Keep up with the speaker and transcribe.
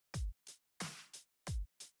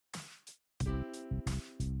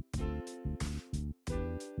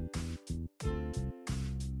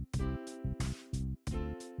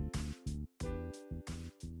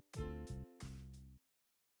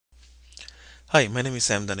Hi, my name is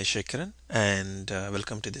Sam Dhaneshekaran and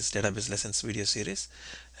welcome to this database lessons video series,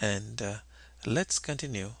 and let's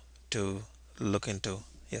continue to look into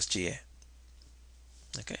SGA.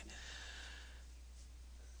 Okay.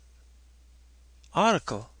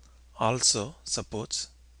 Oracle also supports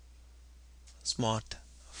smart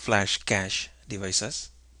flash cache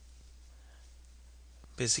devices,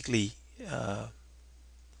 basically uh,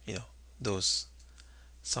 you know those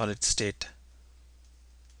solid state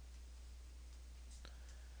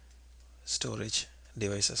storage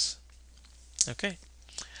devices. Okay,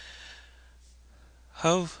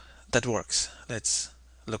 how that works, let's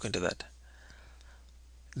look into that.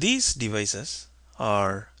 These devices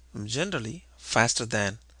are generally faster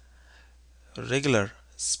than regular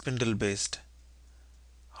spindle based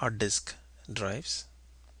hard disk drives,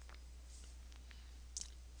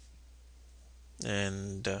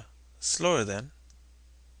 and slower than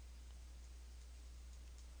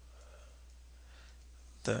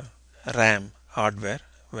the RAM hardware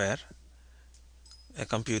where a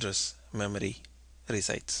computer's memory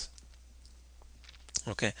resides.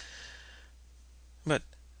 Okay, but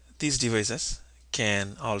these devices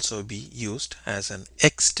can also be used as an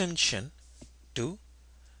extension to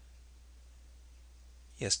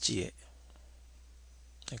SGA.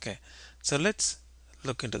 Okay, so let's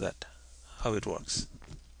look into that, how it works.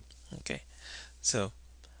 Okay, so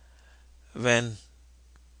when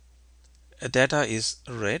a data is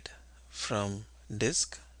read from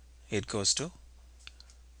disk, it goes to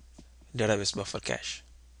database buffer cache,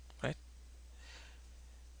 right?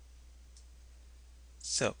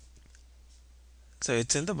 So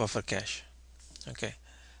it's in the buffer cache. Okay,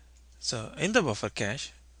 so in the buffer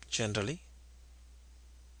cache, generally,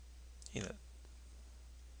 you know,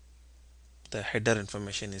 the header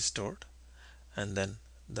information is stored, and then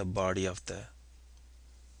the body of the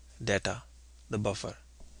data, the buffer,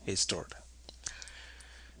 is stored.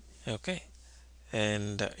 Okay,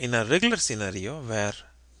 and in a regular scenario where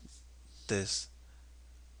this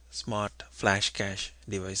smart flash cache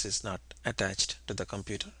device is not attached to the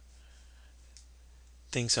computer,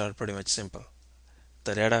 things are pretty much simple.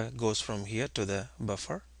 The data goes from here to the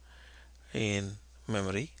buffer in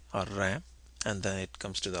memory or RAM, and then it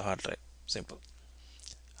comes to the hard drive. Simple.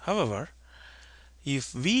 However,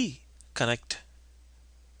 if we connect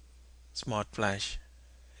smart flash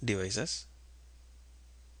devices,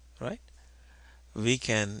 right, we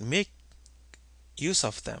can make use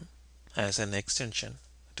of them as an extension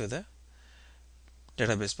to the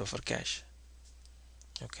database buffer cache.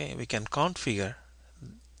 Okay, we can configure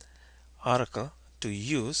Oracle to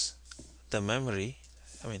use the memory,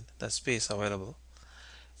 the space available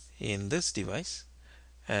in this device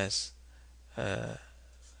as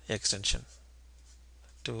extension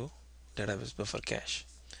to database buffer cache.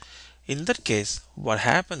 In that case, what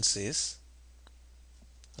happens is,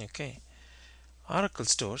 okay, Oracle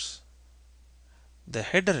stores the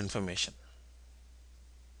header information,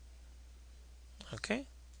 okay,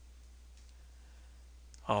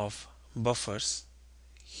 of buffers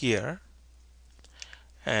here,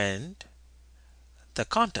 and the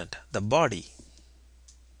content, the body,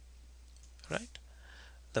 right,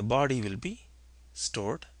 the body will be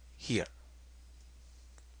stored here.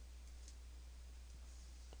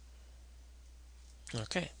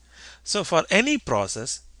 Okay, so for any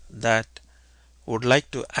process that would like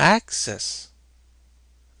to access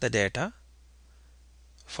the data,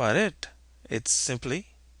 for it's simply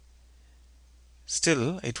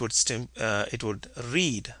still it would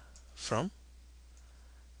read from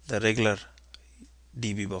the regular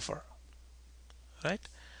DB buffer, right?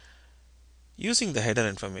 Using the header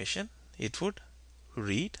information, it would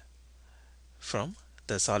read from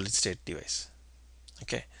the solid state device.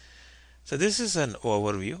 Okay, so this is an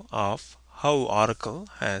overview of how Oracle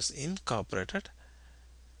has incorporated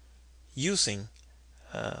using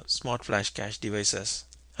smart flash cache devices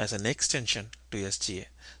as an extension to SGA.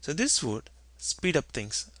 So this would speed up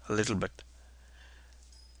things a little bit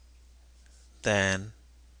than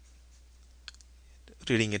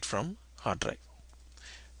reading it from hard drive.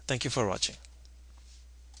 Thank you for watching.